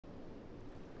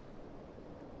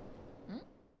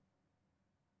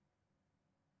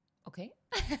Okay.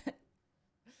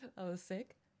 That was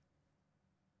sick.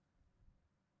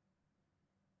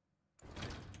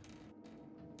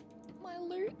 My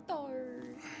loot though.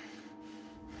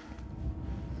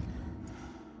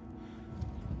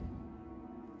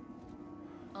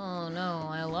 Oh no,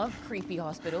 I love creepy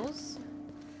hospitals.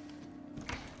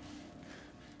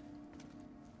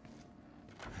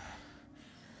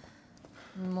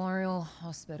 Memorial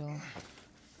Hospital.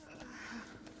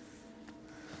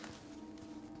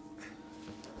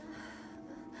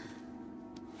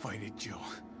 Fight it, Jill.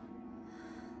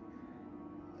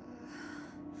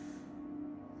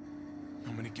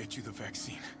 I'm gonna get you the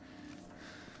vaccine.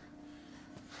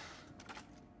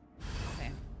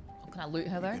 Okay. Oh, can I loot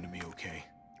her though? You're gonna be okay.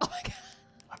 Oh my god.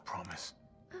 I promise.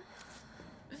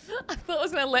 I thought it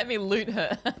was gonna let me loot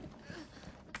her.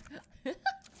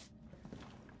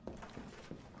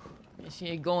 She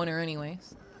a goner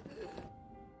anyways.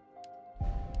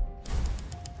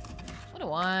 What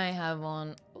do I have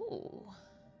on? Ooh.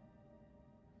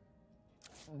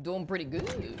 I'm doing pretty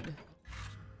good.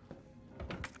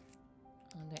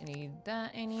 I don't need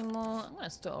that anymore. I'm gonna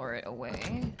store it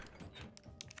away.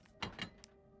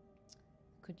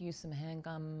 Could use some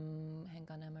handgun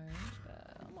ammo.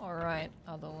 I'm alright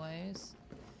otherwise.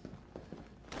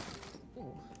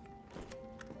 Ooh.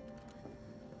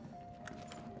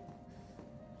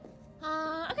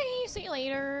 Okay, see you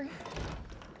later.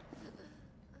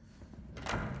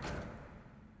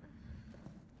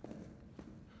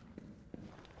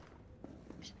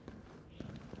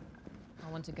 I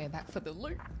want to go back for the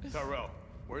loot. Tyrell,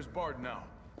 where's Bard now?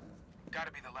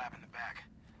 Gotta be the lab in the back.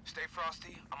 Stay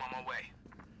frosty, I'm on my way.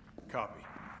 Copy.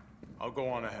 I'll go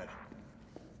on ahead.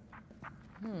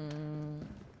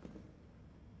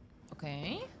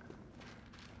 Okay.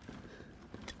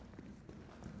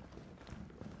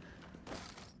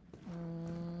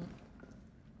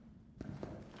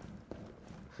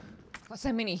 Got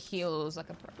so many heals, I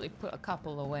could probably put a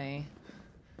couple away.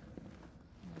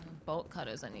 Bolt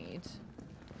cutters I need.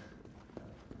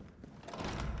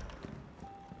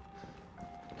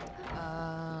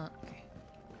 Okay.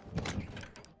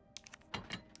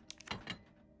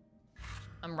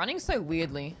 I'm running so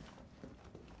weirdly.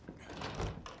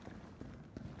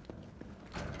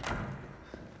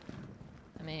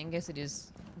 I mean, I guess it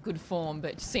is good form,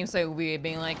 but it just seems so weird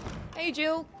being like, hey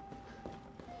Jill,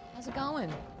 how's it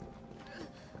going?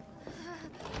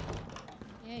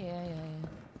 Yeah.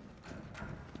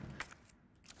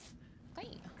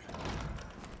 Hey.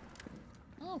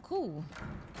 Oh, cool.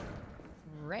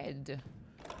 Red.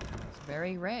 It's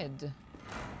very red.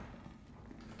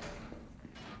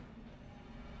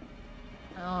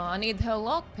 Oh, I need her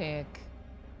lockpick.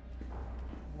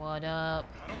 What up?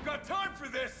 I don't got time for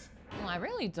this! Oh, I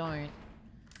really don't.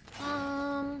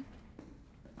 Can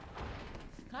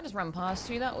I just run past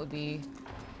you? That would be...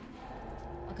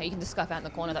 Okay, you can just scuff out in the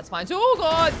corner, that's fine. Oh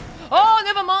god! Oh,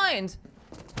 never mind!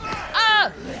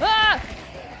 Ah! Ah!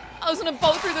 I was gonna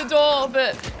bolt through the door,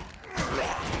 but...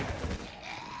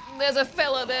 There's a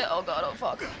fella there. Oh god, oh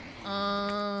fuck.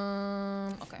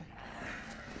 Okay.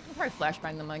 I'll probably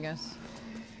flashbang them, I guess.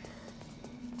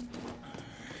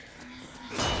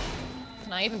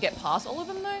 Can I even get past all of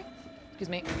them, though? Excuse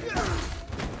me.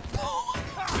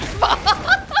 Fuck!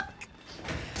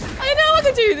 I didn't know I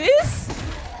could do this!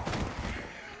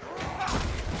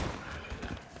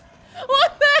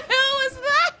 What the hell was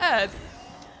that?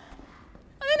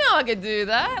 I didn't know I could do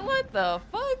that. What the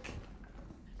fuck?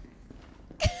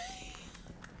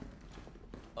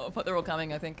 Oh, but they're all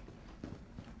coming, I think.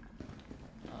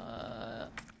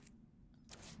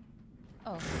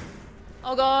 Oh.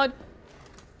 Oh god.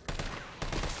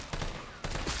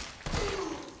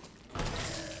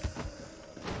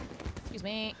 Excuse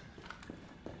me.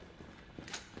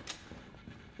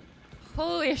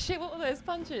 Holy shit, what were those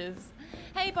punches?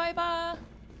 Hey, Boba!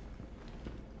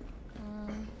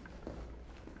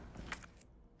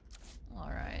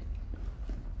 Alright.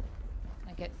 Can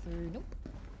I get through? Nope.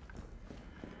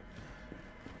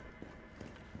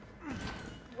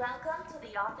 Welcome to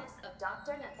the office of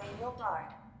Dr. Nathaniel Bard.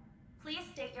 Please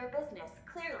state your business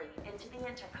clearly into the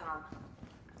intercom.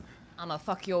 I'ma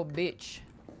fuck your bitch.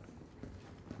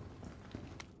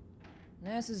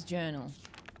 Nurse's journal.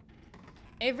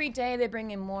 Every day they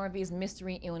bring in more of these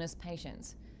mystery illness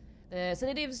patients. The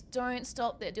sedatives don't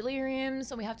stop their delirium,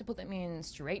 so we have to put them in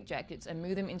straitjackets and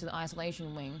move them into the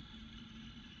isolation wing.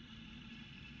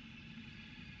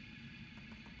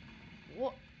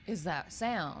 What is that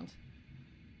sound?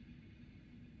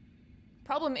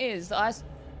 Problem is, the ice...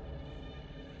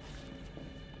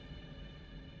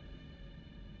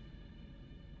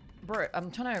 Bro,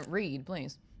 I'm trying to read,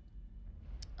 please.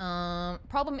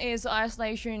 Problem is, the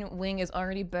isolation wing is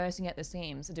already bursting at the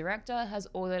seams. The director has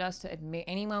ordered us to admit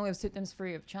anyone with symptoms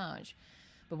free of charge.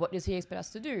 But what does he expect us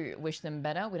to do? Wish them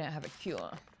better? We don't have a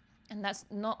cure. And that's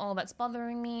not all that's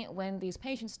bothering me. When these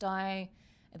patients die,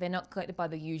 they're not collected by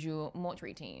the usual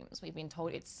mortuary teams. We've been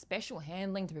told it's special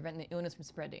handling to prevent the illness from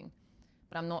spreading.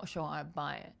 But I'm not sure I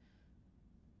buy it.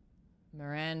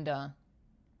 Miranda.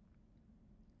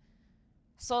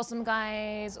 Saw some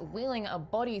guys wheeling a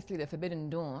body through the forbidden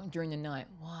door during the night.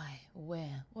 Why?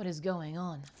 Where? What is going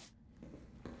on?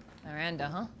 Miranda,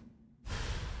 huh?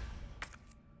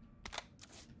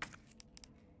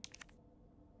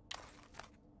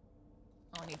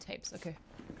 Oh, I need tapes, okay.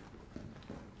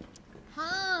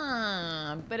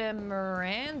 Huh, bit of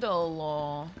Miranda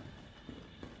law.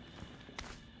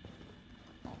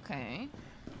 Okay.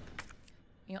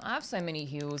 You know, I have so many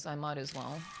heals, I might as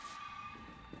well.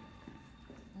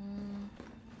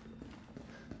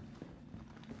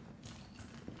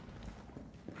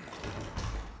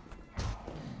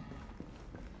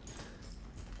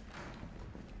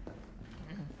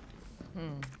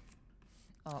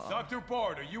 Dr.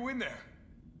 Bard, are you in there?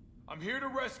 I'm here to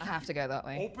rescue I have to go that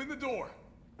way. Open the door.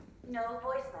 No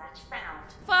voice match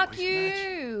found. Fuck Voice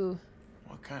you!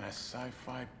 What kind of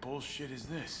sci-fi bullshit is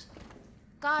this?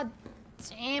 God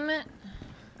damn it.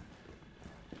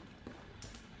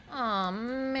 Oh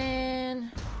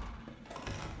man.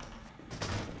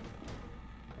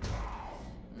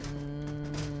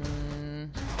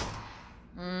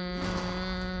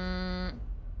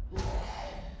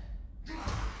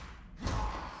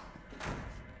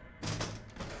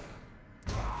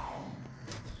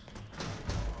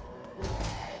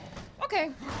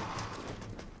 Okay.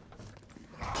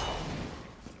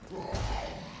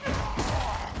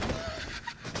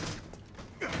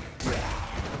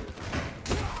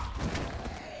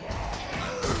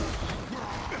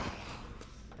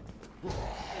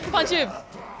 Punch him!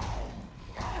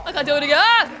 I can't do it again!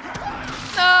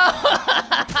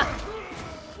 Ah!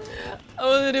 No! I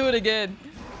want to do it again.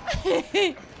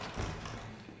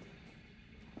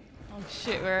 Oh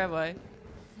shit, where am I?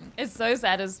 It's so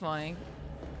satisfying.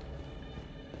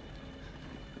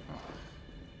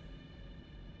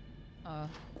 Huh?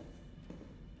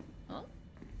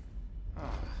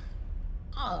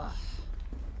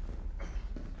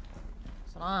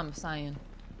 That's what I'm saying.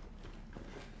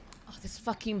 Oh, this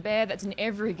fucking bear that's in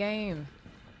every game.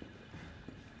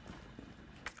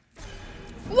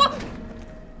 What?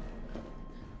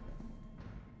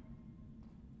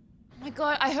 Oh my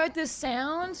god, I heard this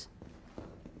sound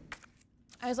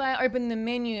as I opened the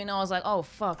menu and I was like, oh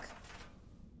fuck.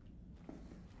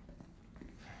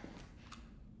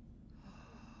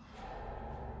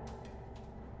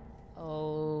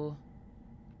 Oh.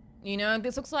 You know,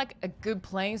 this looks like a good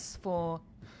place for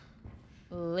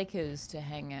lickers to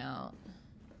hang out.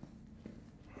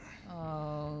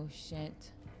 Oh, shit.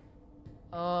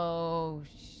 Oh,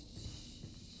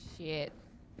 shit.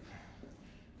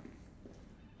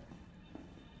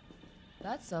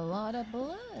 That's a lot of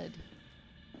blood.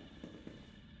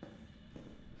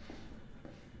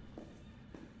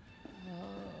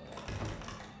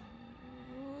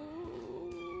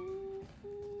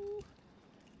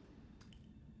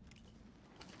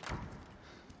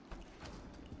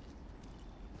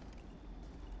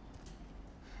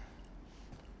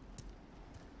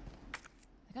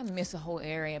 I missed a whole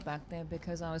area back there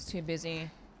because I was too busy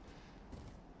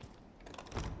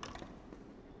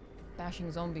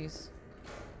bashing zombies.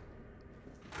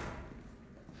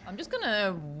 I'm just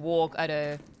gonna walk at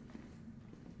a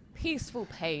peaceful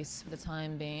pace for the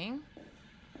time being.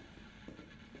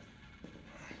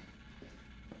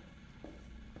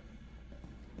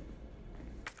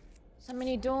 So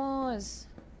many doors.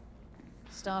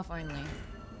 Staff only.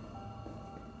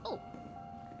 Oh.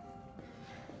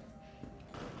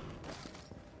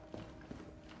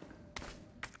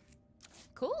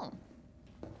 Cool.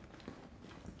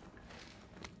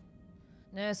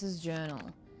 Nurse's journal.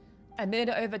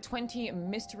 Admitted over 20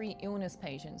 mystery illness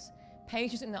patients.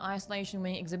 Patients in the isolation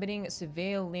wing exhibiting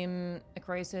severe limb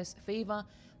necrosis, fever,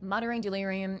 muttering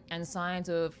delirium, and signs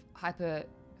of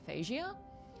hyperphagia.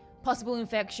 Possible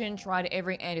infection, tried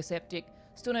every antiseptic.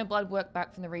 Still no blood work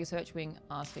back from the research wing.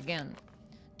 Ask again.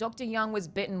 Dr. Young was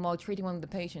bitten while treating one of the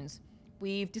patients.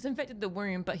 We've disinfected the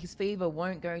wound, but his fever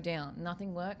won't go down.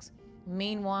 Nothing works.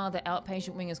 Meanwhile, the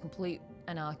outpatient wing is complete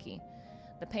anarchy.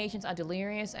 The patients are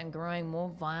delirious and growing more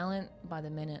violent by the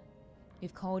minute.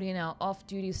 We've called in our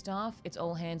off-duty staff. It's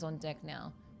all hands on deck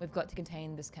now. We've got to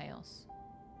contain this chaos.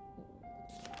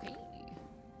 Okay.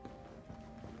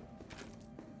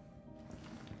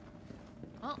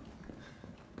 Oh.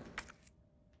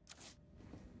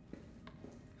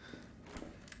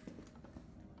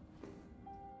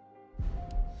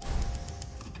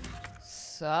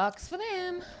 Sucks for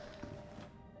them,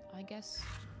 I guess.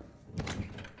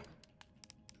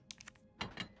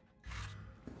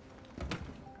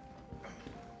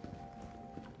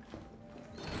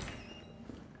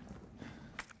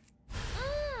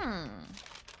 I'll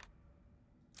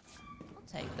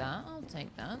take that. I'll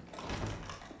take that.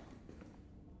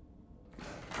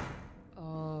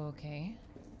 Okay.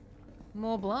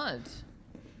 More blood.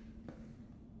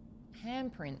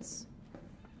 Handprints.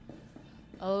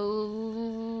 A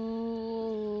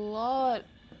lot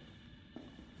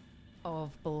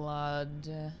of blood.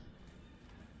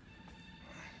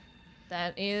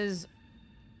 That is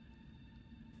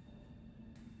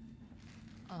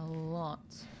a lot.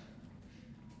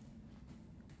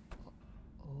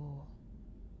 Oh.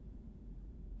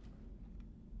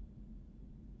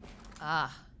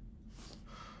 Ah.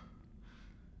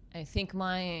 I think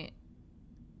my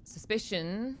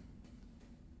suspicion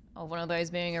of one of those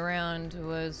being around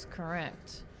was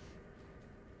correct.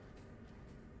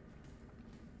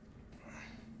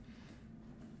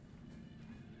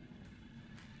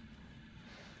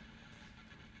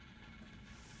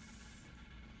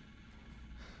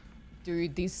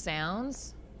 Dude, these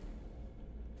sounds.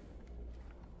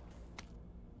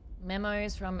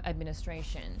 Memos from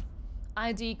administration.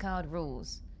 ID card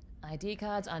rules. ID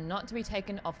cards are not to be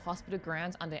taken off hospital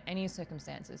grounds under any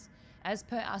circumstances. As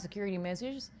per our security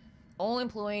measures, all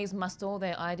employees must store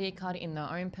their ID card in their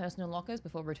own personal lockers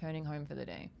before returning home for the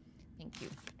day. Thank you.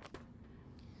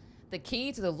 The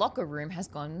key to the locker room has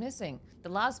gone missing. The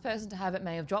last person to have it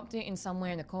may have dropped it in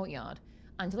somewhere in the courtyard.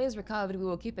 Until it is recovered, we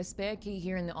will keep a spare key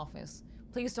here in the office.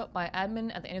 Please stop by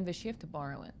admin at the end of the shift to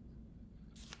borrow it.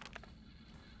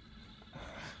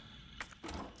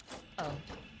 Oh.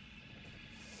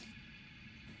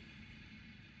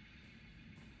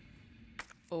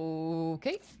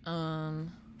 Okay.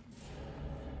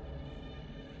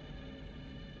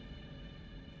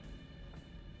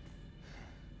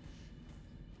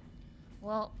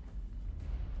 Well,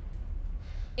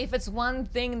 if it's one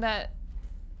thing that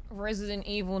Resident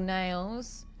Evil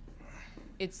nails,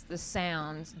 it's the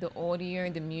sounds, the audio,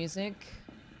 the music.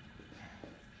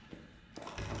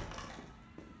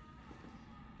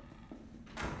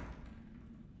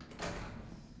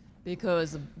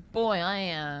 Because, boy, I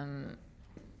am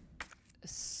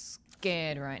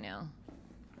scared right now.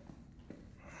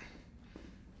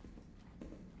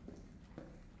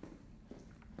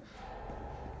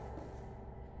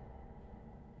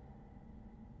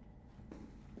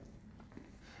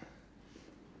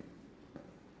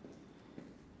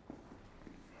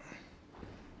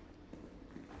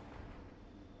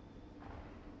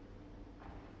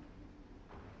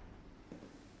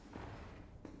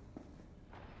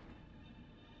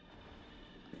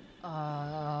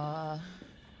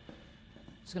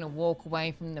 Just gonna walk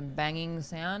away from the banging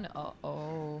sound.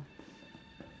 Uh-oh.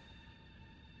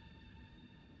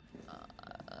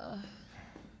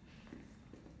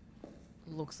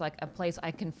 Looks like a place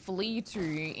I can flee to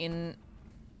in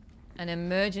an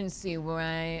emergency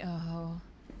way. Oh.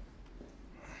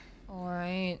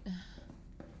 Alright.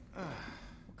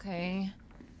 Okay.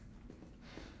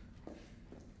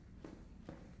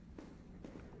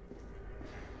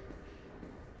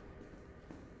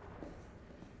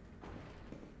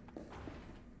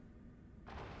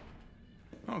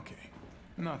 Okay,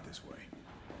 not this way.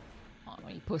 Oh,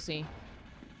 you pussy.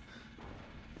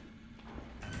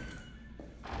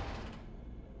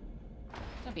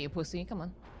 Don't be a pussy, come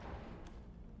on.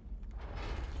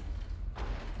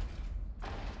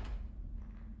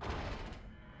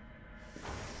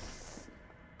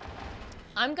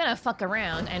 I'm gonna fuck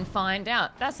around and find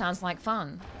out. That sounds like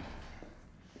fun.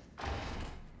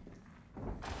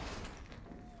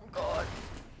 God.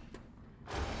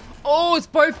 Oh, it's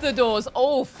both the doors.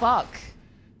 Oh, fuck.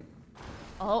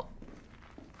 Oh.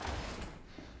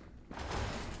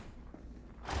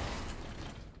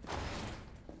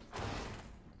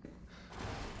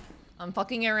 I'm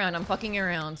fucking around. I'm fucking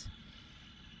around.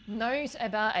 Note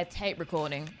about a tape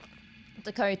recording.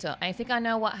 Dakota, I think I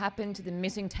know what happened to the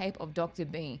missing tape of Dr.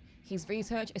 B. His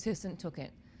research assistant took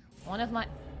it. One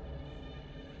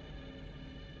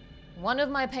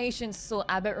of my patients saw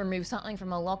Abbott remove something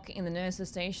from a lock in the nurse's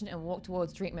station and walk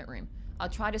towards treatment room. I'll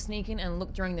try to sneak in and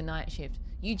look during the night shift.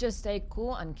 You just stay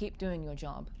cool and keep doing your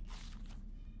job.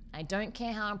 I don't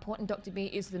care how important Dr. B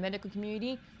is to the medical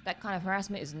community. That kind of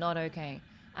harassment is not okay.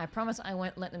 I promise I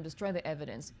won't let them destroy the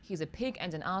evidence. He's a pig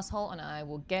and an asshole, and I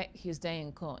will get his day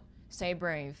in court. Stay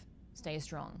brave. Stay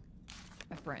strong.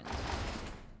 My friend.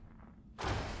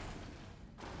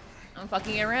 I'm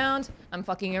fucking around. I'm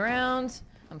fucking around.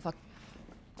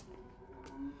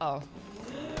 Oh.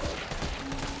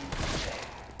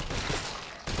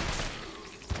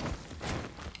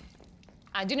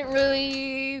 I didn't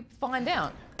really find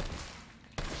out.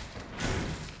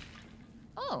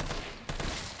 Oh.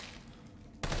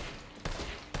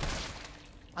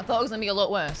 I thought it was gonna be a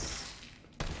lot worse.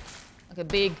 Like a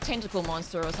big tentacle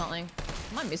monster or something.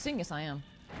 Am I missing? Yes, I am.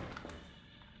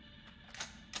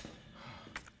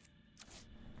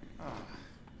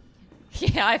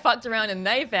 Yeah, I fucked around and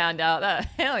they found out. That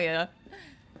hell yeah.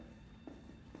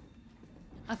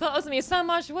 I thought it was gonna be so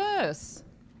much worse.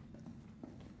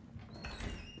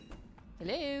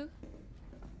 Hello.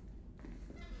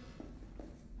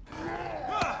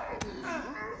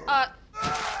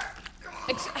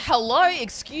 Hello?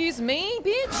 Excuse me,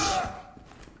 bitch?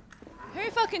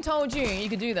 Who fucking told you you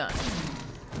could do that?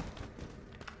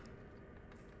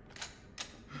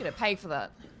 You gotta pay for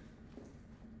that.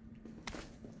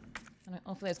 I don't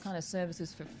offer those kind of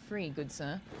services for free, good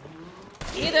sir.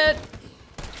 Get it!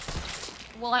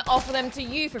 Well, I offer them to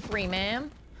you for free,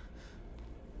 ma'am.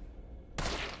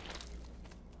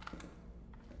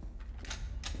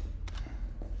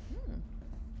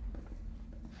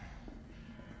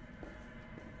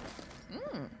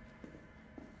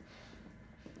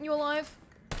 You alive?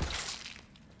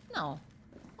 No.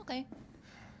 Okay.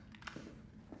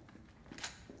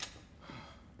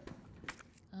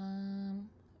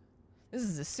 This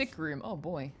is a sick room. Oh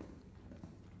boy.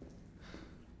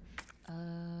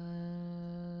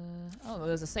 Oh,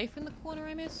 there's a safe in the corner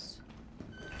I missed.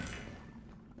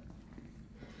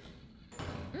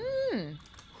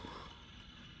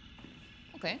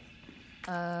 Okay.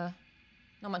 Not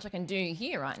much I can do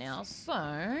here right now, so...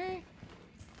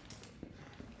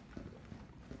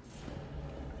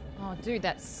 Oh, dude,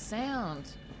 that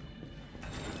sound.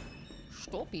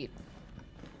 Stop it.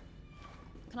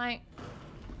 Can I...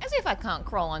 As if I can't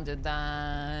crawl under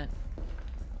that.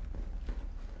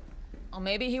 Or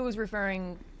maybe he was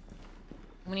referring...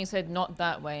 When he said not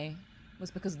that way,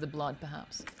 was because of the blood,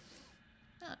 perhaps.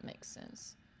 That makes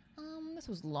sense. This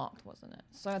was locked, wasn't it?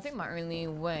 So I think my only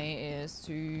way is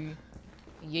to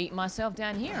yeet myself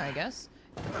down here, I guess.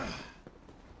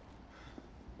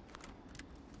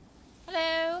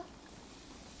 Hello?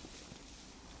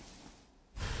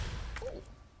 Ooh.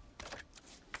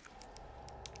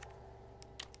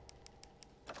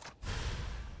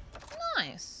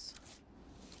 Nice.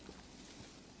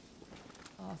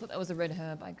 Oh, I thought that was a red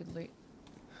herb. I could loot.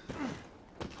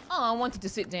 Oh, I wanted to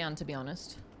sit down, to be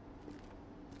honest.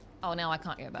 Oh, now I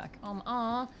can't go back.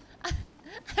 Aw.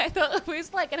 I thought it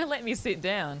was like gonna let me sit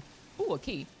down. Ooh, a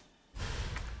key.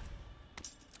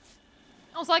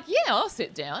 I was like, yeah, I'll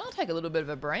sit down. I'll take a little bit of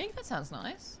a break. That sounds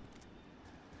nice.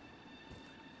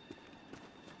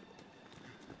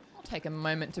 I'll take a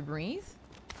moment to breathe.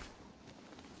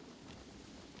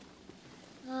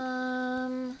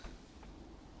 Hello?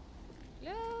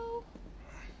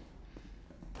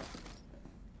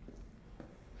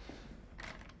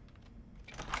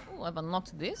 Oh, I've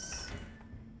unlocked this,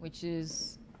 which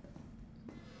is...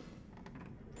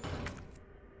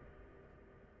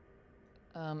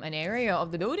 an area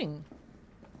of the building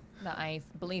that I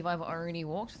believe I've already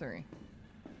walked through.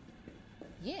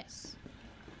 Yes,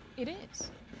 it is.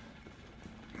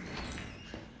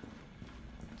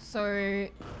 So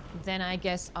then I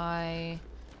guess I...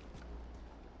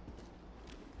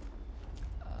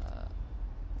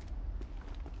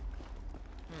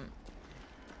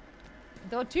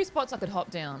 There were 2 spots I could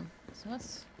hop down. So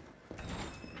let's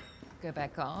go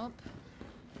back up.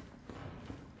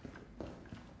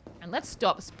 And let's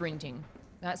stop sprinting.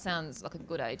 That sounds like a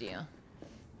good idea.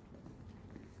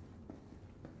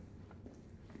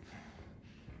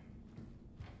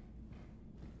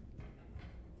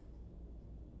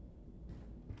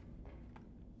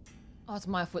 Oh, it's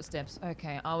my footsteps.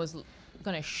 Okay, I was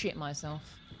gonna shit myself.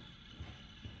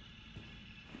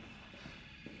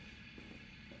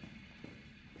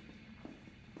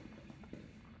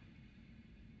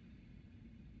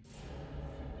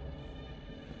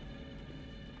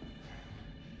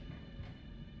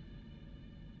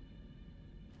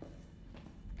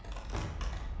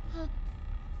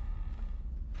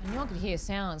 I know I could hear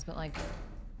sounds, but like...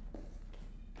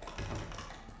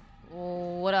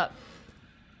 Oh, what up?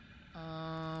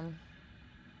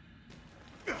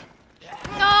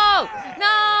 No!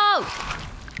 No!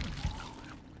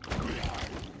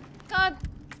 God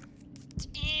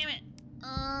damn it.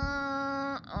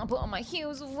 I'll put all my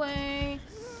heels away.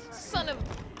 Son of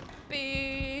a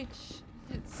bitch.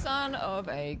 Son of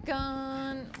a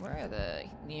gun. Where are the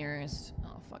nearest?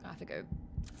 Oh, fuck. I have to go.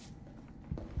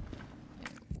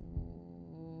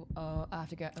 Oh, I have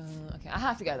to go. Okay, I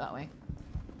have to go that way.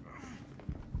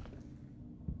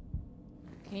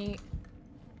 Can you...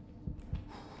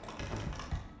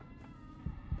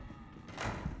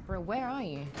 Bro, where are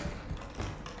you?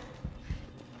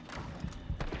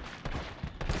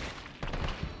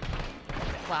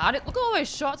 Wow, look at all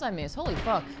those shots I missed. Holy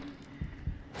fuck.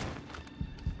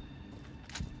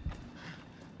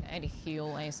 I need to heal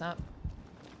ASAP.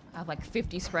 I have like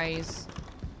 50 sprays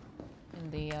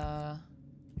in the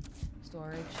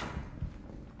storage.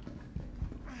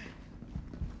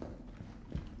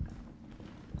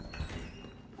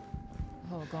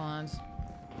 Oh god.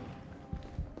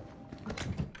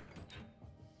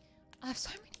 I have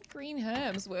so many green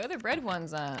herbs. Where are the red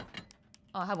ones at?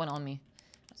 Oh, I have one on me.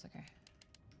 That's okay.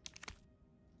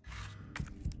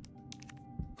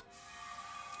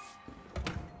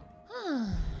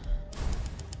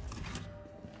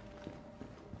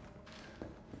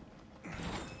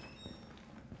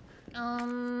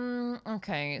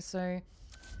 Okay, so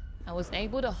I was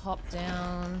able to hop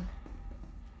down.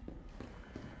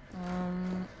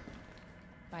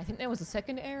 But I think there was a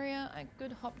second area I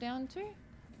could hop down to.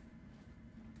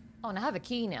 Oh, and I have a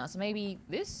key now, so maybe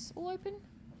this will open?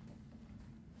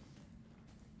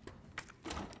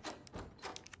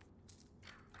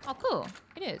 Oh, cool.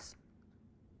 It is.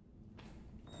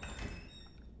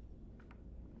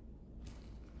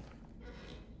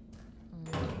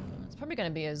 It's probably going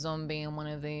to be a zombie in one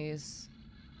of these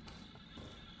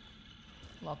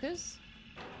lockers.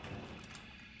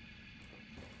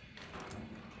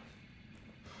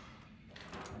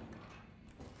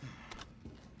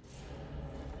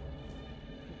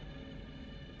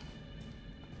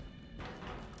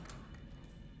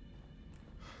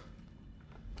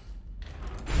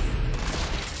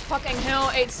 Fucking hell,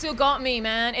 it still got me,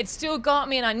 man. It still got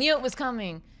me and I knew it was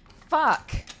coming. Fuck.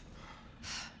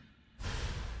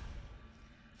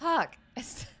 Fuck.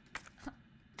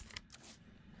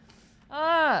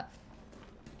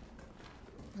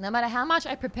 No matter how much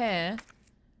I prepare, it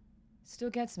still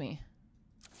gets me.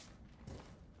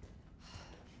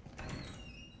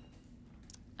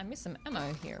 I missed some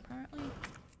ammo here, apparently.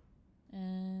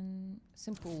 And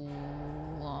simple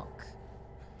lock.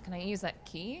 Can I use that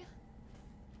key?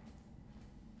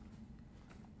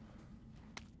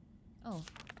 Oh.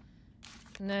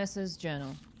 Nurse's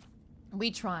journal.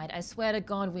 We tried. I swear to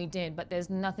God we did, but there's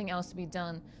nothing else to be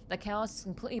done. The chaos is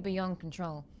completely beyond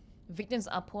control. Victims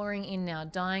are pouring in now,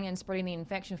 dying and spreading the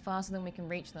infection faster than we can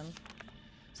reach them.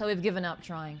 So we've given up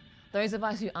trying. Those of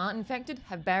us who aren't infected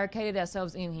have barricaded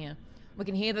ourselves in here. We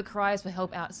can hear the cries for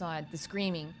help outside, the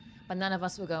screaming, but none of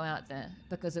us will go out there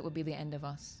because it would be the end of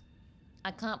us.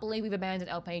 I can't believe we've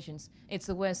abandoned our patients. It's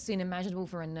the worst sin imaginable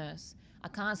for a nurse. I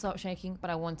can't stop shaking, but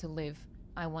I want to live.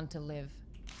 I want to live.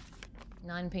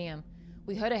 9 p.m.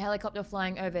 We heard a helicopter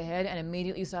flying overhead and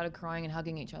immediately started crying and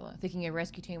hugging each other, thinking a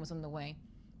rescue team was on the way.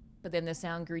 But then the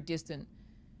sound grew distant,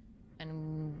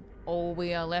 and all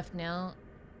we are left now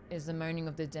is the moaning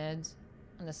of the dead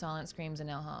and the silent screams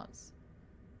in our hearts.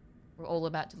 We're all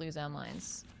about to lose our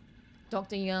minds.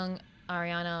 Dr. Young,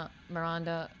 Ariana,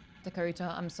 Miranda,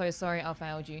 Dakota, I'm so sorry I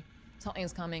failed you.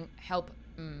 Something's coming. Help.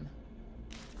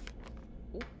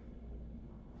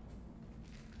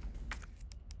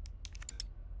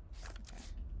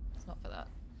 It's not for that.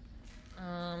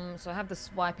 So I have the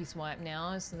swipey swipe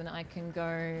now, so then I can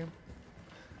go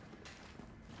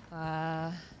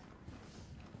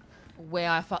where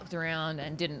I fucked around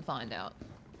and didn't find out,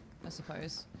 I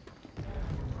suppose.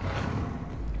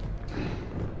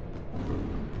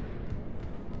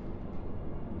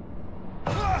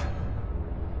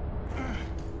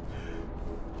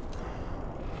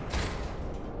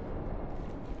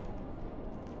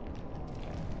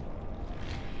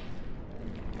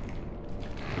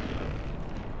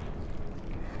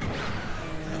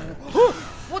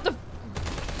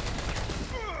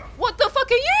 What the fuck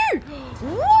are you?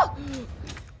 What?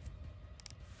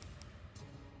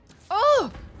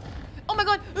 Oh! Oh my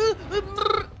god!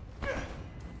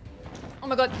 Oh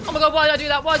my god! Oh my god! Why did I do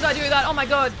that? Why did I do that? Oh my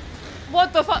god!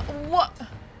 What the fuck? What?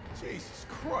 Jesus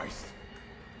Christ!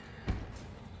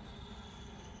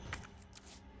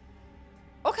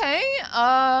 Okay.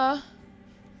 Are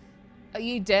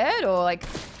you dead or like?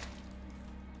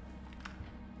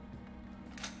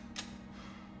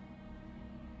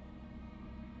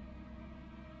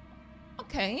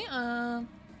 Okay,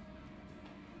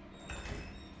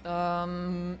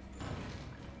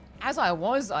 as I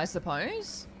was, I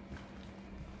suppose.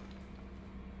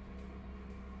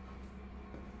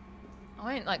 I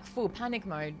went like full panic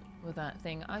mode with that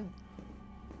thing. I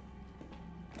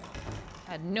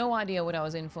had no idea what I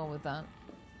was in for with that.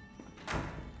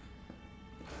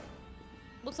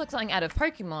 Looks like something out of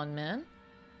Pokemon, man.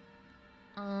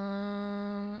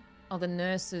 Oh, the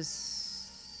nurses.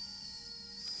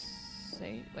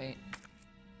 Wait.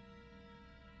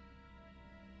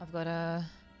 I've got a...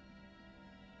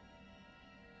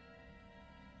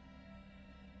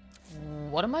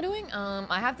 What am I doing?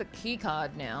 I have the key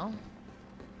card now.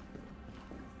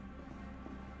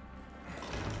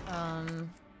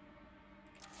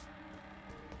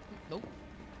 Nope.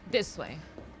 This way.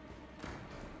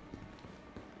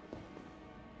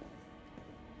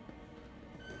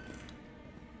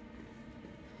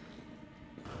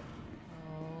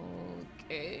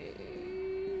 Okay.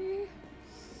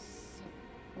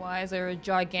 Why is there a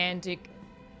gigantic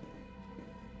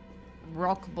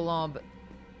rock blob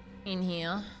in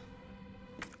here?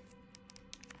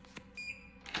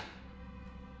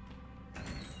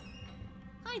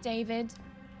 Hi, David.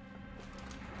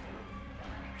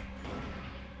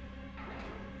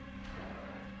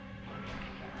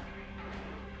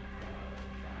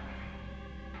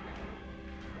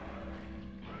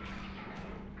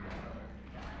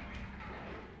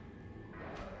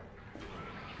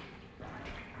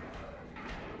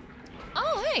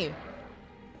 Oh, hey.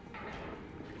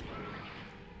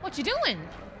 What you doing?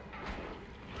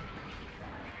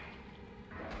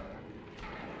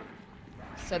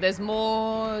 So there's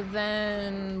more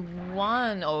than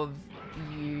one of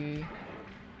you.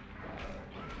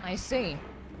 I see.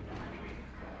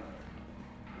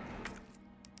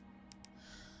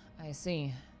 I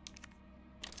see.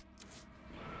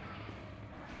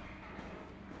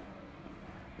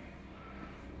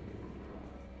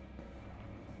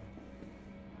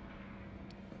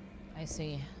 I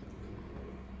see.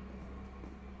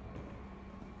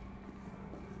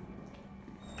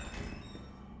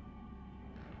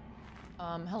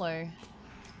 Hello.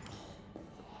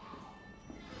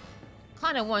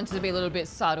 Kind of wanted to be a little bit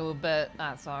subtle, but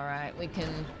that's all right. We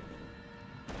can...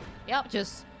 Yep,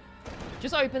 just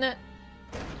open it.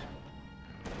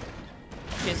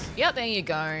 Yep, there you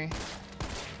go.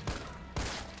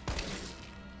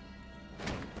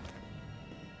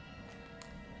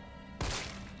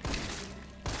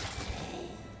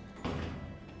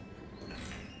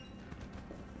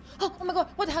 Oh my god,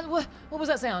 what the hell, what was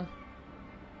that sound?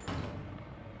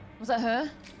 Was that her?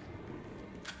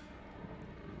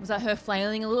 Was that her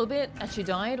flailing a little bit as she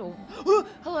died? Or oh,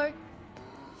 hello.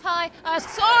 Hi.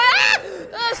 Sorry.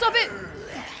 Stop it.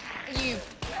 You.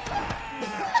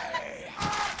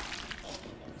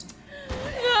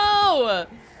 No.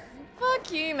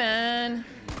 Fuck you, man.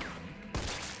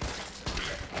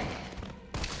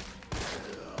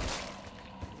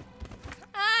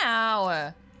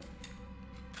 Ow.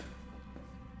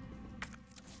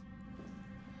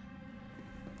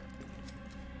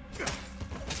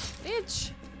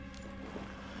 Bitch.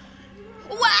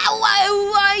 Wow,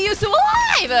 why are you still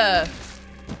alive?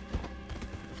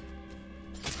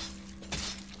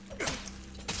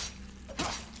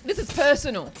 This is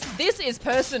personal. This is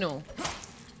personal.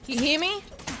 You hear me?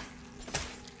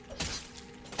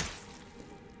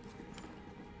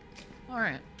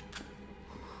 Alright.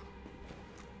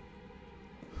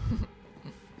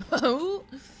 Oh,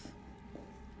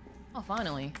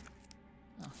 finally.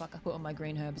 Oh, fuck, I put all my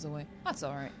green herbs away. That's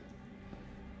alright.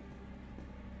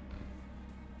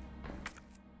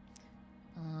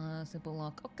 Simple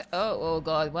lock. Okay. Oh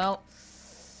god. Well.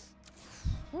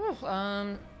 Whew,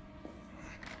 don't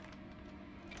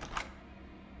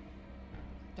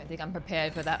think I'm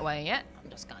prepared for that way yet. I'm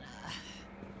just gonna...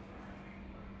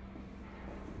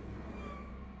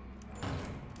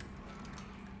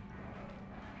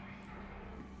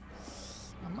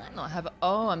 I might not have...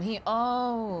 Oh, I'm here.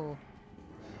 Oh.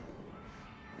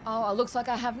 Oh, it looks like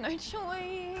I have no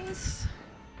choice.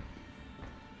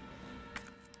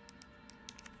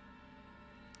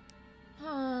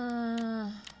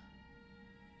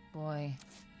 Boy.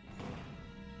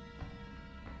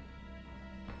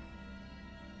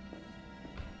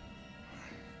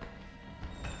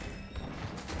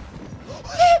 Oh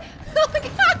my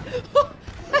god!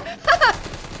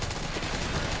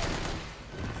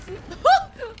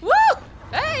 Woo!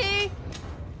 Hey!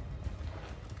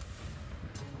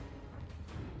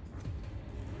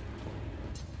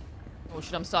 Oh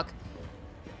shit, I'm stuck.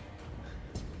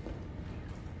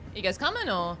 You guys coming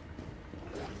or?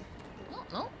 Oh,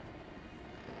 no.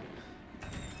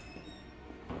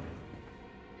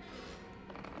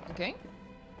 Okay.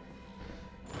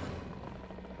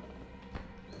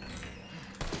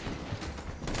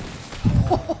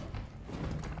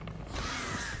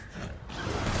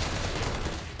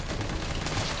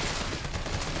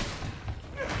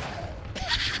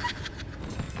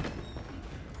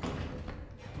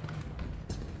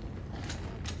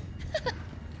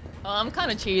 Oh, I'm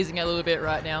kind of cheesing a little bit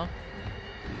right now.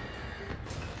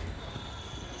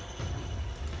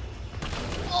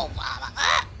 Oh,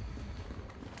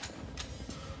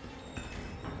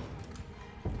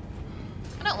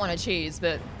 want to cheese,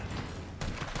 but...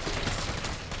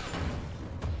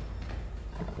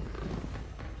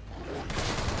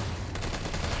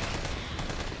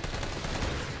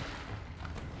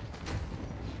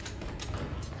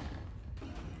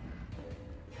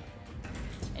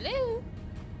 Hello?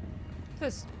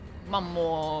 There's one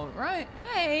more, right?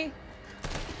 Hey!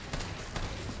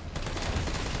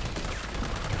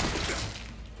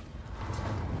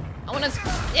 I wanna...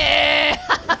 Yeah!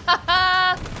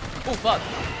 Oh, fuck.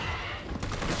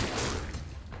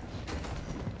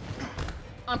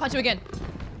 I wanna punch him again.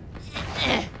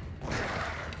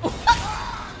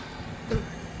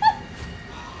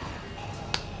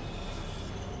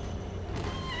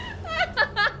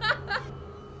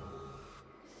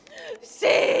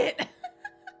 Shit!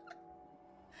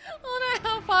 Oh no,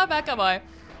 how far back am I?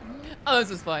 Oh,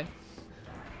 this is fine.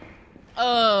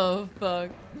 Oh, fuck.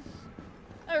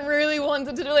 I really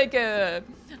wanted to do like a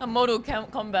Mortal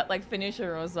Kombat like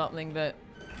finisher or something, but...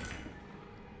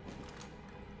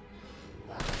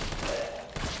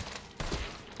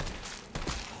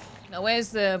 Now where's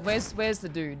the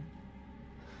dude?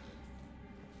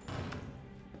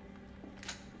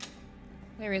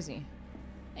 Where is he?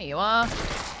 There you are.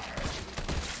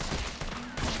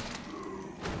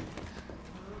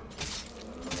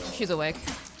 She's awake.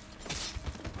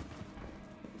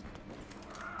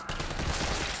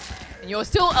 And you're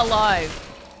still alive.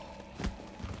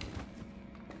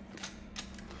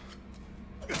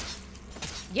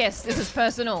 Yes, this is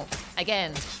personal.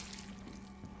 Again.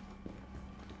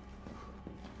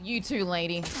 You too,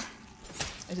 lady.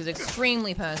 This is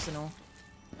extremely personal.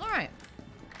 Alright.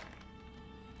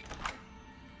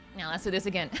 Now let's do this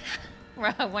again.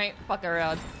 Right, wait, fuck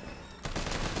around.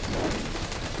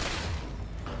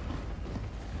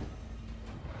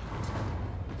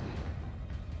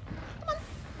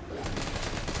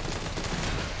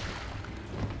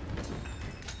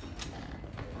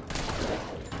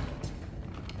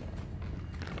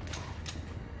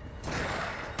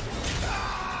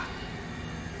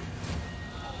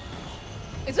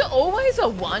 Is it always a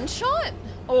one-shot?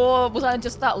 Or was I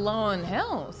just that low on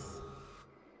health?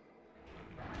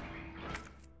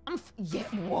 Yeah,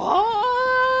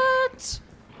 what?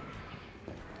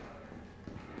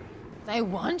 They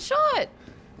one-shot?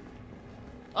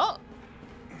 Oh.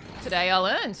 Today I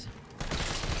learned.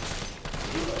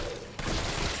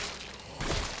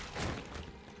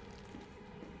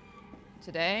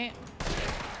 Today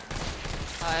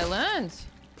I learned.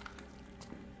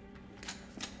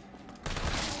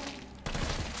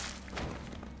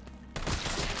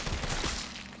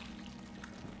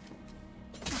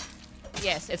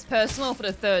 Yes, it's personal for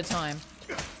the third time.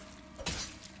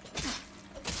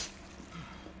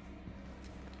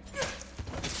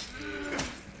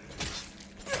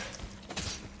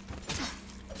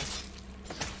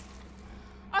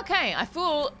 Okay, I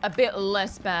feel a bit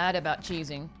less bad about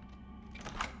cheesing.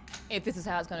 If this is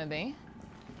how it's gonna be.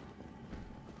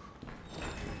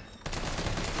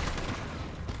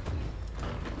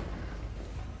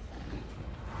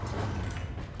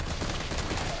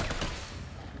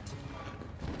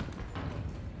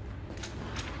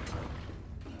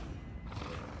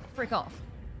 Frick off.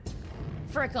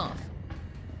 Frick off.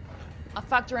 I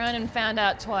fucked around and found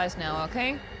out twice now,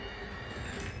 okay?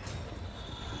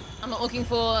 I'm not looking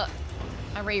for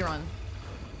a rerun.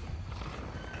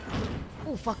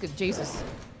 Oh, fuck it, Jesus.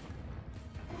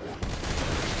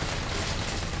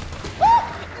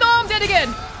 Oh, no, I'm dead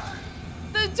again!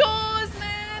 The doors,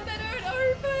 man, they don't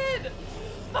open!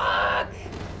 Fuck!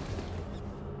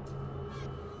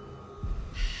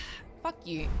 Fuck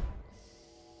you.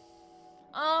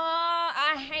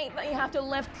 I hate that you have to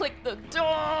left click the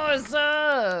doors.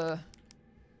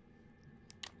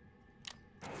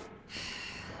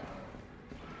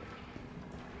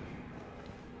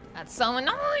 That's so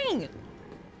annoying.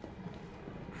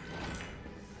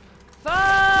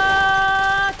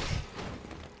 Fuck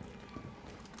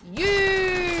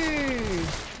you.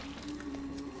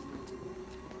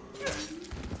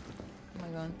 Oh my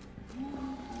god.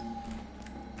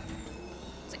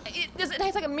 It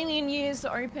takes like a million years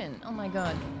to open. Oh my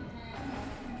god.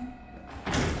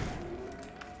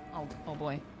 Oh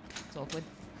boy. It's awkward.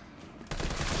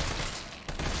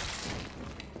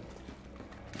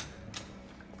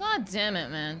 God damn it,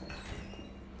 man.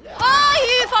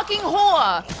 Oh, you fucking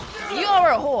whore!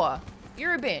 You're a whore.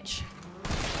 You're a bitch.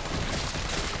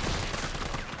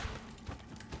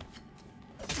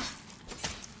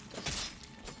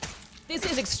 This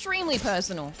is extremely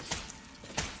personal.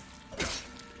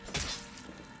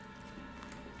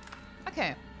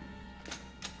 Okay.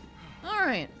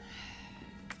 Alright.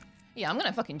 Yeah, I'm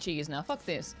gonna fucking cheese now. Fuck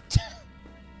this.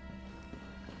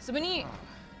 So when you...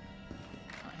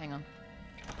 hang on.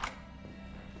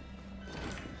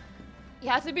 You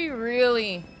have to be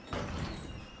really...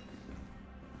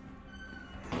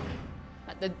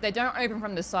 They don't open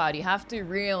from the side. You have to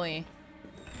really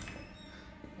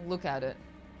look at it.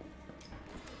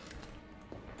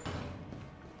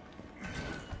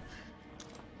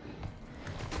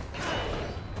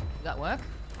 Did that work?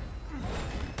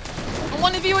 On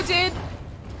one of you it did!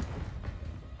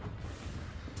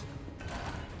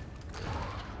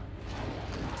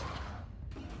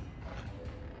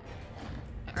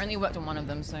 I only worked on one of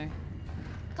them, so...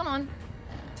 Come on.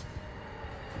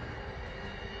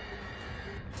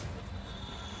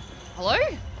 Hello?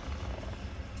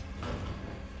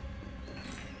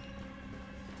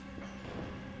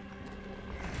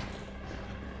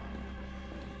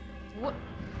 What?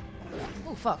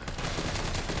 Oh, fuck.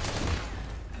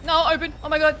 No, open! Oh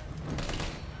my god!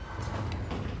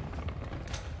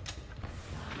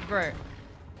 Bro.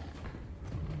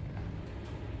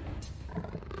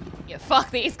 Yeah,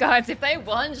 fuck these guys. If they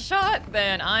one shot,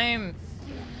 then I'm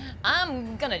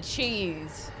gonna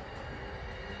cheese.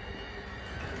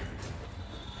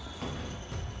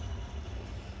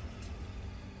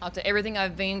 After everything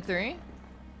I've been through.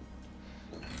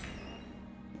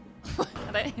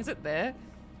 Is it there?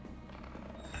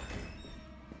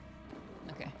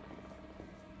 Okay.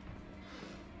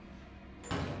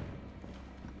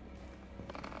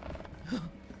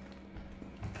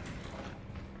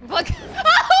 Fuck.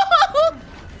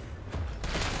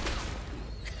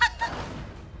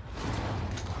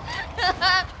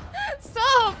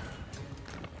 Stop!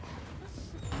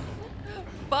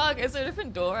 Fuck, is there a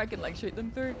different door I can like shoot them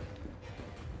through?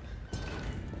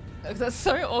 Because that's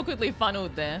so awkwardly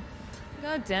funneled there.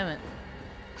 God damn it.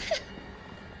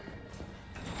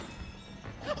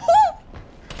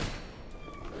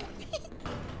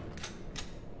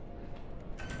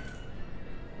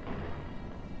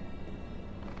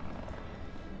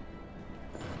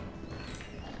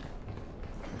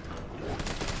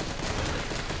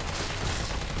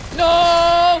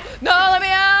 No! No, let me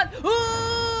out!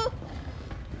 Ooh!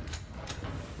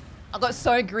 I got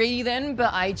so greedy then,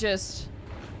 but I just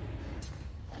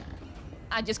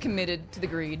committed to the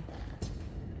greed.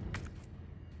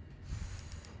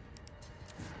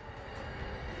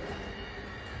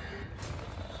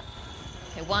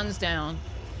 Okay, one's down.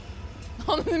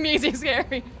 Oh, the music's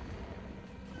scary.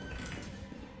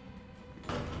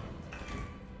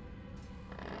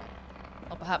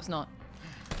 Or perhaps not.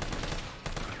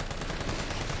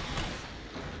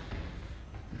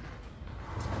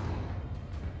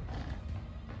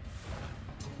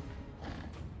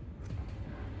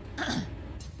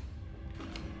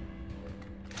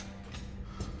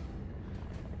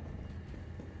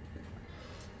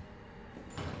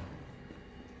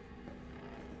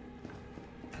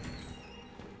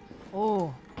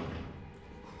 Oh.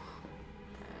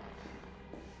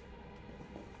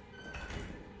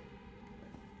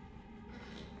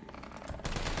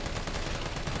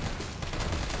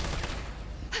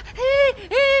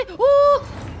 Ooh.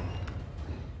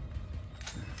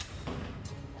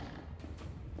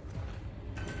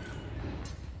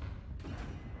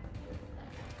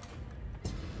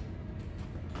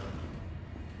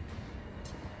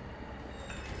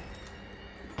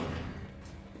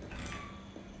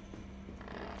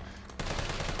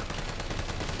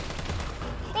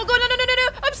 Oh god, no,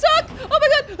 I'm stuck! Oh my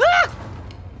god! Ah!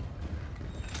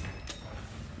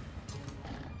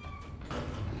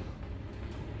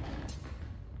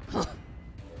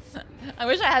 I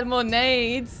wish I had more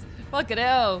nades. Fuck it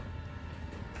hell.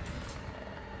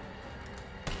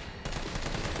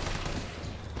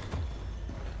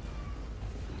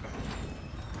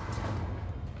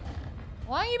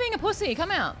 Why are you being a pussy?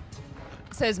 Come out.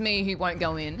 Says me who won't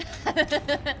go in.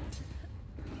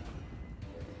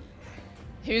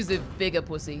 Who's the bigger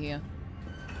pussy here?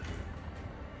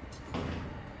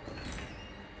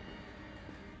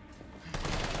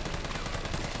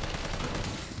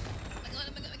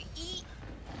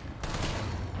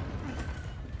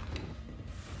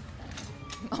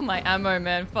 Oh my ammo,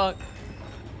 man, fuck.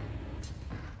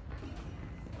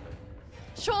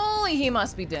 Surely he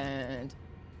must be dead.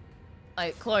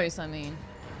 Like, close, I mean.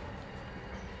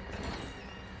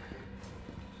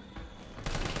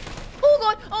 Oh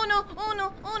god! Oh no! Oh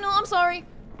no! Oh no! I'm sorry!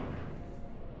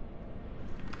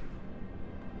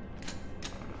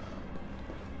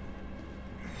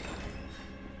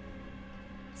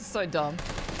 This is so dumb.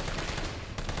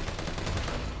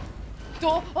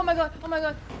 Door! Oh my god! Oh my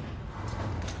god!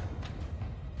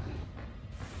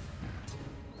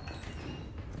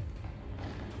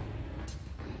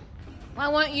 Why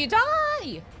won't you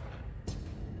die?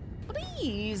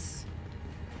 Please.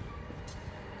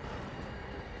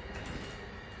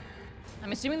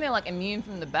 I'm assuming they're like immune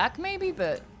from the back maybe,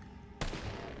 but...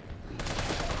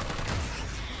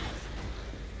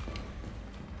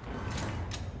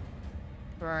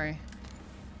 Bro.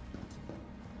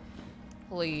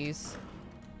 Please.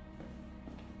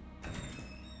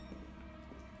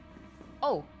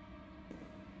 Oh.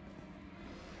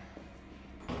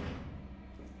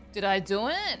 Did I do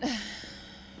it?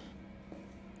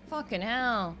 Fucking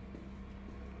hell.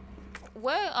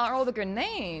 Where are all the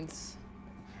grenades?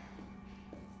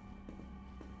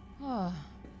 Oh.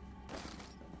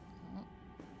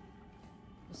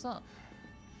 What's up?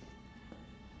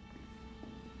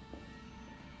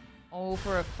 All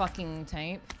for a fucking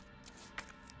tape.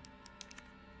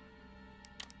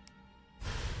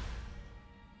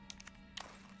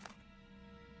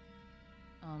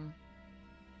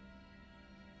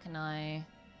 Can I...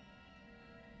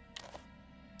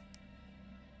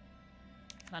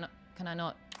 Can I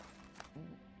not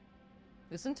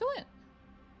listen to it?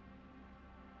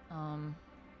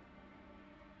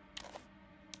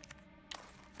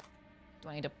 Do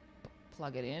I need to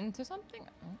plug it into something?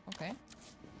 Oh, okay.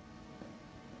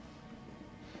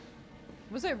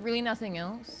 Was there really nothing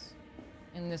else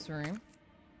in this room?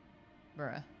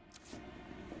 Bruh.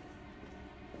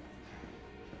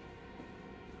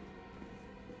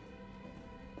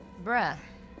 Bruh.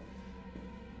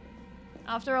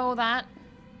 After all that...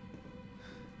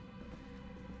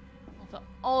 After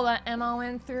all that ammo I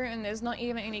went through and there's not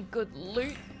even any good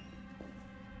loot?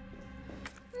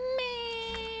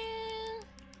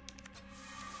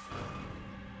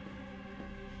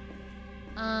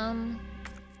 Man.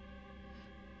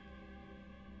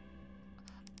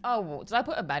 Oh, well, did I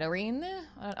put a battery in there?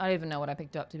 I don't even know what I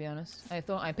picked up, to be honest. I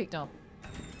thought I picked up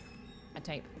a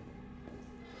tape.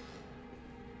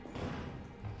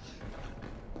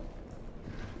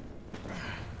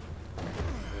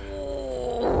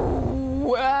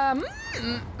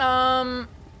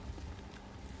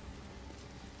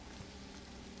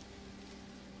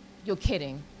 You're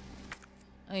kidding.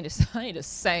 I need to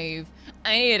save.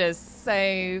 I need to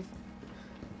save.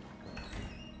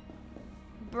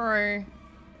 Bro.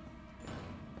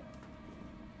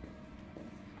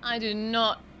 I do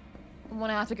not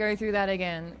want to have to go through that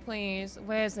again. Please.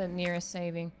 Where's the nearest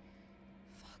saving?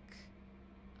 Fuck.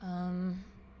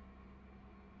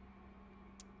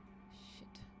 Shit.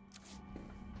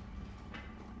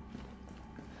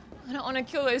 I don't want to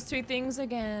kill those two things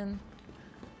again.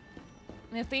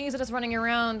 And if these are just running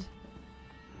around.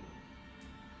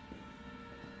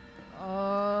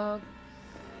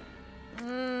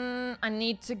 I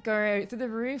need to go through the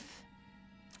roof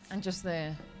and just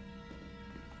there.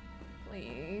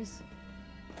 Please.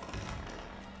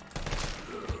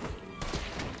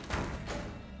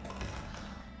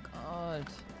 God.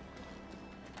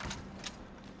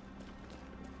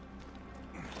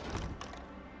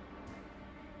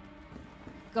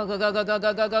 Go, go, go, go, go,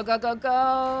 go, go, go, go, go,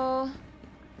 go.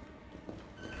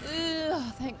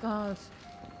 Ugh, thank God.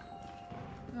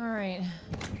 All right.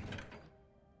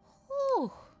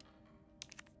 Whew.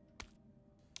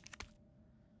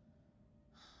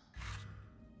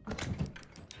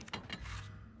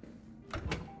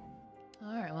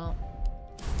 All right, well,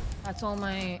 that's all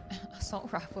my assault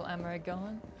rifle ammo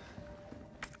gone.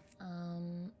 The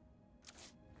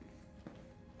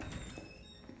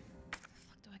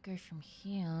fuck do I go from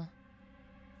here?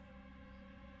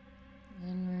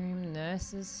 Linen room,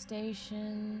 nurse's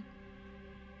station.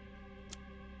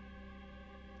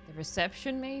 The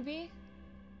reception, maybe?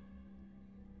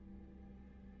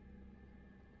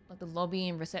 Like the lobby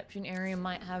and reception area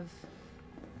might have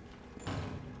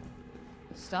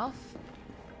stuff.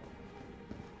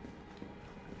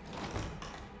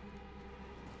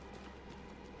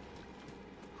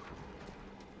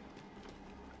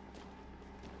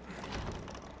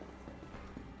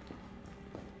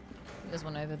 There's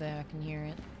one over there, I can hear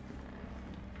it.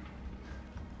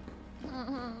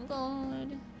 Oh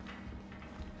God.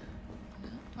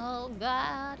 Oh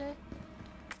God.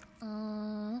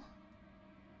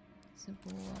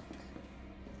 Simple lock.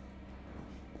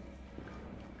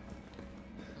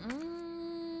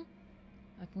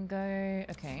 I can go,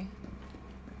 okay.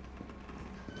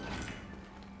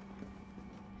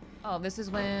 Oh, this is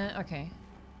where, okay.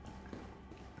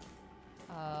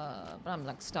 But I'm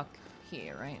like stuck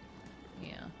here, right?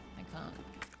 Yeah, I can't.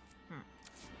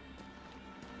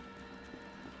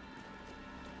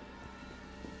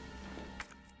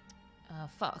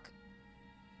 Fuck.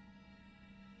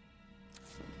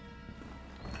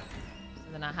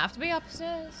 So then I have to be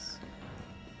upstairs.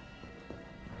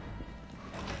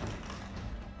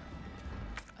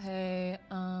 Hey,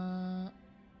 oh,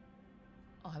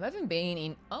 have Have I even been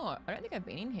in? Oh, I don't think I've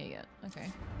been in here yet. Okay.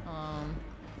 Oh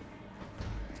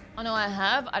no, I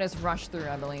have. I just rushed through,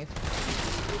 I believe.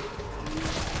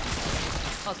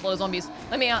 Oh, it's full of zombies.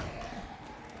 Let me out.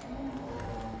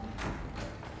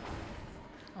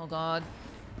 Oh god.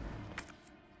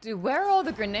 Dude, where are all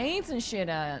the grenades and shit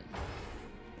at?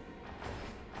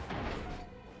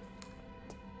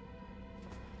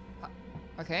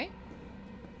 Okay.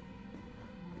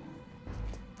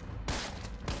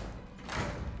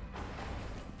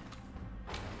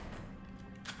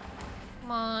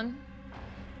 Come on.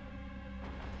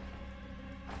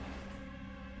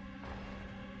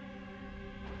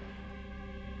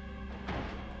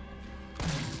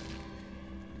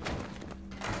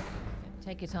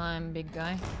 Take your time, big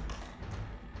guy.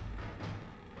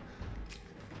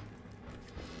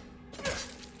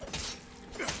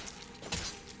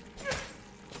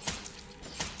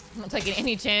 I'm not taking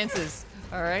any chances,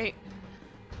 alright?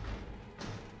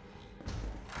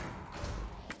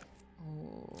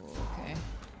 Okay.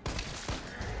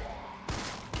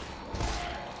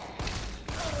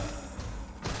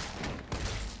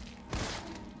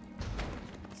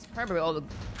 It's probably all the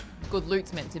good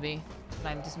loot's meant to be.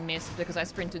 I just missed because I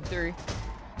sprinted through.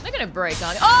 They're gonna break,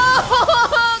 aren't they?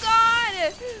 Oh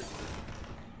god!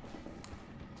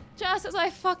 Just as I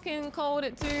fucking called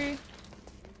it to.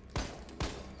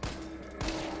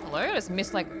 Hello? I just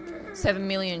missed like 7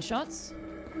 million shots.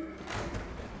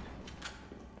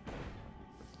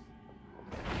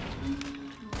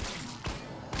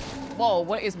 Whoa,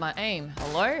 what is my aim?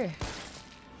 Hello?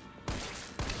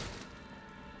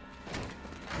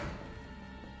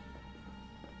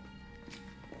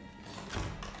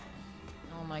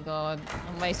 Oh my god,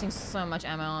 I'm wasting so much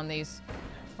ammo on these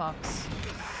fucks.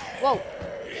 Whoa!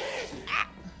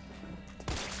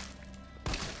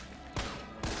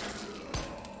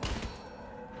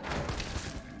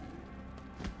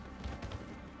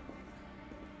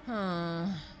 Huh.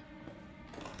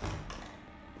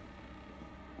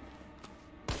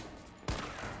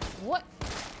 What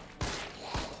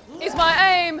is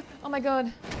my aim? Oh my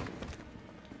god.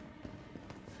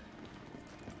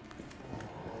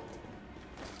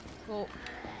 Cool.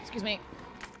 Excuse me.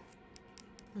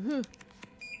 I'm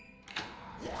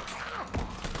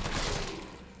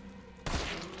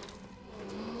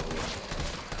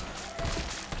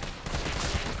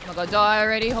gonna die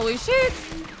already, holy shit!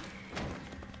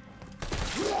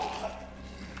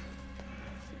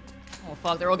 Oh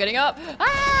fuck, they're all getting up!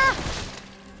 Ah!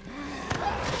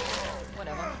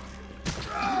 Whatever.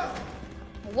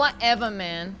 Whatever,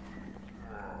 man.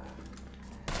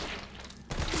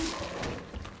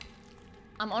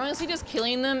 I'm honestly just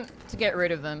killing them to get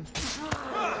rid of them.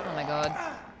 Oh my god.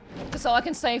 Just so I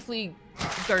can safely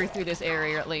go through this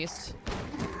area at least.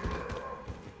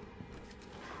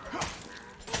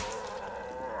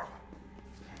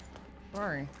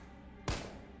 Bro.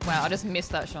 Wow, I just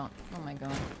missed that shot. Oh my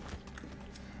god.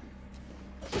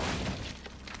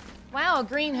 Wow,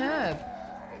 green herb.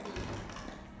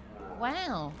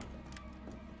 Wow.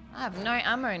 I have no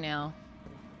ammo now.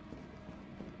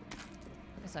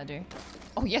 Yes, I do.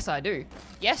 Oh, yes, I do.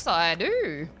 Yes, I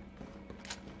do.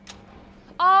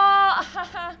 Oh,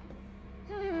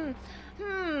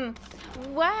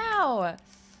 wow.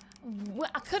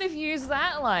 I could have used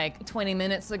that like 20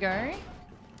 minutes ago.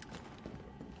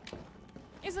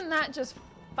 Isn't that just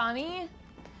funny?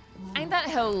 Ain't that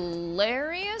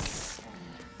hilarious?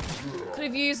 Could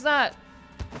have used that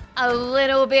a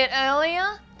little bit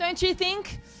earlier, don't you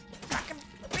think? You fucking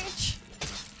bitch.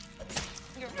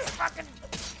 You fucking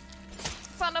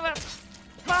son of a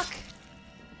fuck.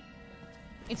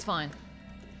 It's fine.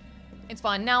 It's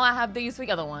fine. Now I have these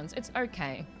 3 other ones. It's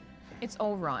okay. It's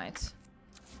alright.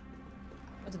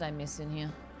 What did I miss in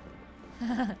here?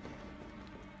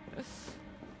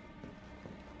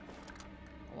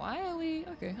 Why are we...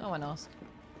 Okay, I won't ask.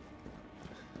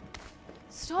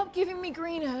 Stop giving me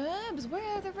green herbs. Where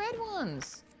are the red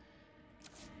ones?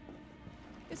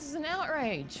 This is an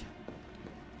outrage.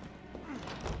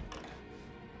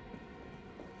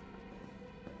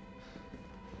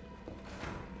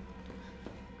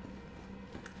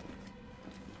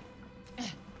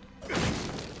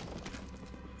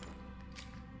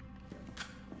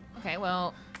 Okay,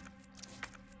 well...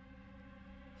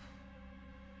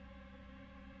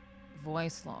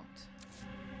 Voice locked.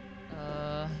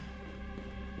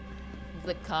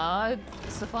 The card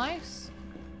suffice?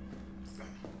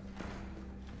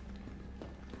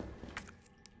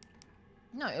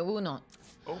 No, it will not.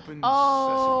 Open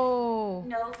Oh!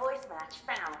 No voice match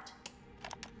found.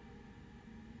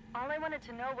 All I wanted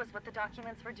to know was what the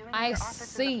documents were doing in I your office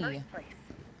see. in the first place.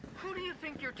 Who do you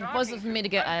think you're It talking wasn't for me to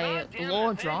get a Goddamn law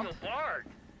Nathaniel drop. Bard.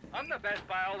 I'm the best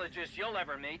biologist you'll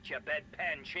ever meet, you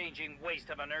bedpan-changing waste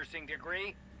of a nursing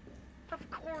degree. Of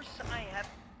course I have...